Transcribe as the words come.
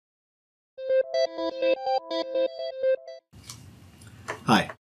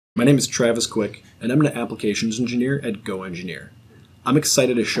Hi, my name is Travis Quick, and I'm an applications engineer at GoEngineer. I'm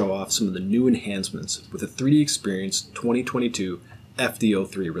excited to show off some of the new enhancements with the 3DEXPERIENCE 2022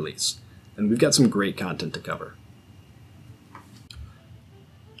 FD03 release, and we've got some great content to cover.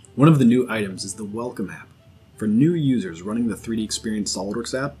 One of the new items is the Welcome app. For new users running the 3DEXPERIENCE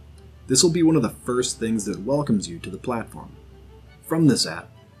SOLIDWORKS app, this will be one of the first things that welcomes you to the platform. From this app,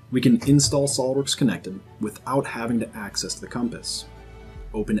 we can install SOLIDWORKS Connected without having to access the compass,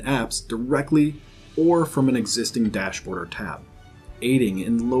 open apps directly or from an existing dashboard or tab, aiding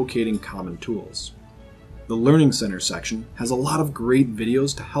in locating common tools. The Learning Center section has a lot of great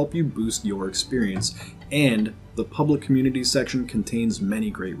videos to help you boost your experience, and the Public Community section contains many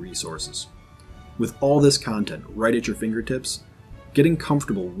great resources. With all this content right at your fingertips, getting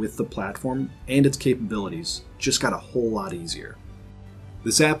comfortable with the platform and its capabilities just got a whole lot easier.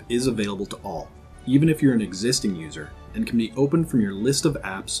 This app is available to all, even if you're an existing user, and can be opened from your list of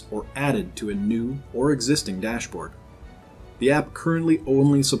apps or added to a new or existing dashboard. The app currently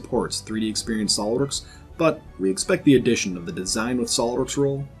only supports 3DEXPERIENCE SOLIDWORKS, but we expect the addition of the Design with SOLIDWORKS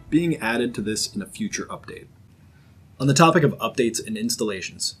role being added to this in a future update. On the topic of updates and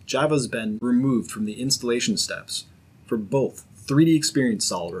installations, Java has been removed from the installation steps for both 3DEXPERIENCE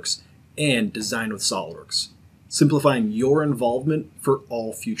SOLIDWORKS and Design with SOLIDWORKS, simplifying your involvement for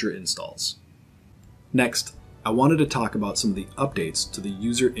all future installs. Next, I wanted to talk about some of the updates to the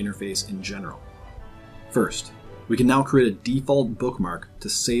user interface in general. First, we can now create a default bookmark to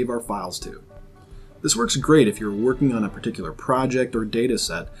save our files to. This works great if you're working on a particular project or data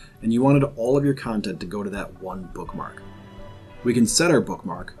set and you wanted all of your content to go to that one bookmark. We can set our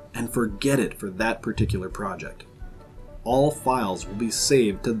bookmark and forget it for that particular project. All files will be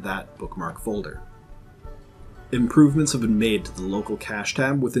saved to that bookmark folder. Improvements have been made to the local cache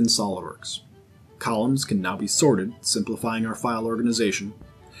tab within SOLIDWORKS. Columns can now be sorted, simplifying our file organization.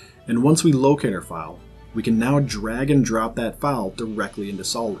 And once we locate our file, we can now drag and drop that file directly into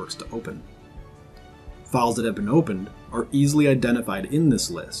SOLIDWORKS to open. Files that have been opened are easily identified in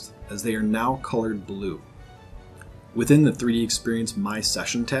this list, as they are now colored blue. Within the 3DEXPERIENCE My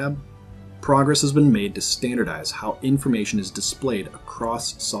Session tab, progress has been made to standardize how information is displayed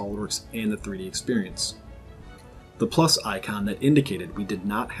across SOLIDWORKS and the 3DEXPERIENCE. The plus icon that indicated we did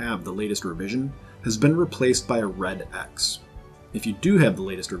not have the latest revision has been replaced by a red X. If you do have the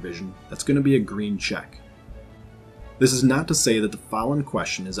latest revision, that's going to be a green check. This is not to say that the file in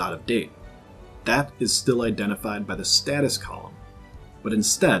question is out of date. That is still identified by the status column, but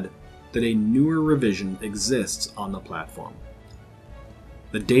instead that a newer revision exists on the platform.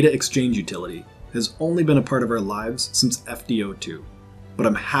 The data exchange utility has only been a part of our lives since FD02, but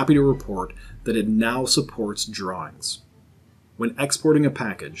I'm happy to report that it now supports drawings. When exporting a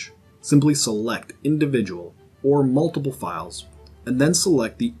package, simply select individual or multiple files and then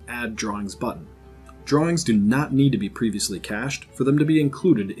select the Add Drawings button. Drawings do not need to be previously cached for them to be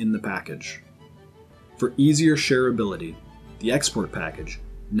included in the package. For easier shareability, the export package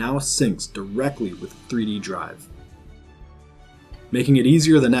now syncs directly with 3D Drive, making it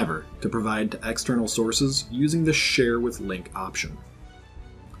easier than ever to provide to external sources using the Share with Link option.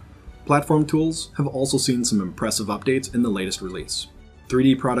 Platform tools have also seen some impressive updates in the latest release.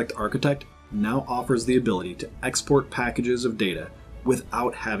 3D Product Architect now offers the ability to export packages of data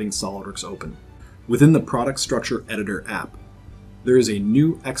without having SOLIDWORKS open. Within the Product Structure Editor app, there is a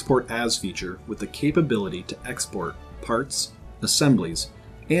new Export As feature with the capability to export parts, assemblies,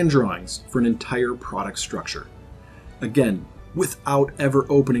 and drawings for an entire product structure. Again, without ever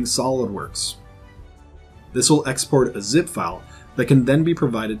opening SOLIDWORKS. This will export a zip file that can then be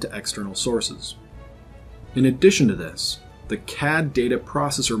provided to external sources. In addition to this, the CAD Data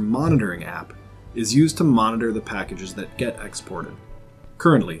Processor Monitoring app is used to monitor the packages that get exported.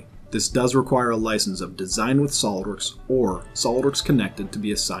 Currently, this does require a license of Design with SOLIDWORKS or SOLIDWORKS Connected to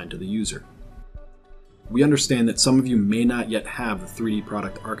be assigned to the user. We understand that some of you may not yet have the 3D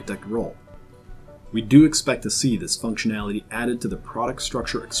Product Architect role. We do expect to see this functionality added to the Product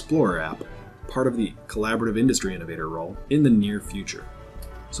Structure Explorer app, part of the Collaborative Industry Innovator role, in the near future.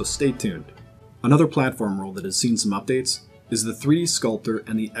 So stay tuned. Another platform role that has seen some updates is the 3D Sculptor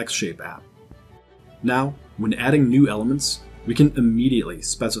and the X-Shape app. Now, when adding new elements, we can immediately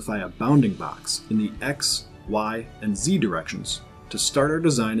specify a bounding box in the X, Y, and Z directions to start our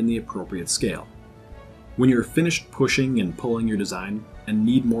design in the appropriate scale. When you're finished pushing and pulling your design and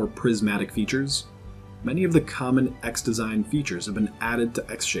need more prismatic features, many of the common X-Design features have been added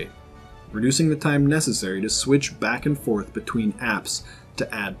to X-Shape, reducing the time necessary to switch back and forth between apps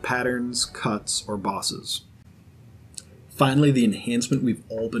to add patterns, cuts, or bosses. Finally, the enhancement we've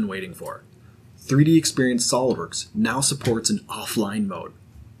all been waiting for. 3DEXPERIENCE SOLIDWORKS now supports an offline mode.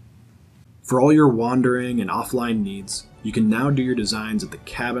 For all your wandering and offline needs, you can now do your designs at the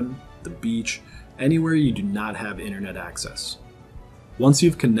cabin, the beach, anywhere you do not have internet access. Once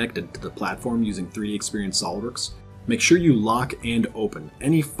you've connected to the platform using 3DEXPERIENCE SOLIDWORKS, make sure you lock and open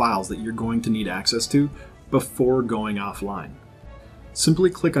any files that you're going to need access to before going offline.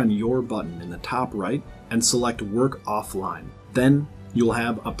 Simply click on your button in the top right and select Work Offline. Then you'll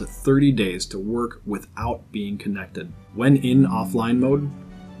have up to 30 days to work without being connected. When in offline mode,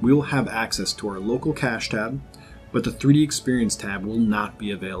 we will have access to our local cache tab, but the 3DEXPERIENCE tab will not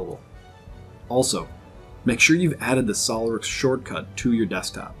be available. Also, make sure you've added the SOLIDWORKS shortcut to your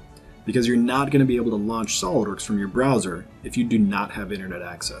desktop, because you're not going to be able to launch SOLIDWORKS from your browser if you do not have internet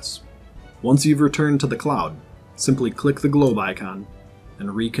access. Once you've returned to the cloud, simply click the globe icon and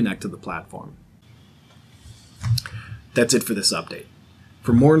reconnect to the platform. That's it for this update.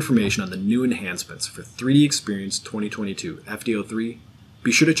 For more information on the new enhancements for 3DEXPERIENCE 2022 FD03,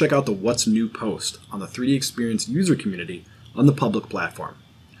 be sure to check out the What's New post on the 3DEXPERIENCE user community on the public platform.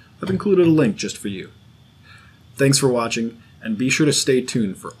 I've included a link just for you. Thanks for watching, and be sure to stay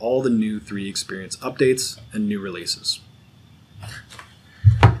tuned for all the new 3DEXPERIENCE updates and new releases.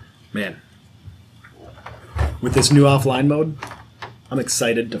 Man, with this new offline mode, I'm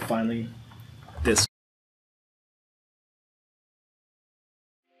excited to finally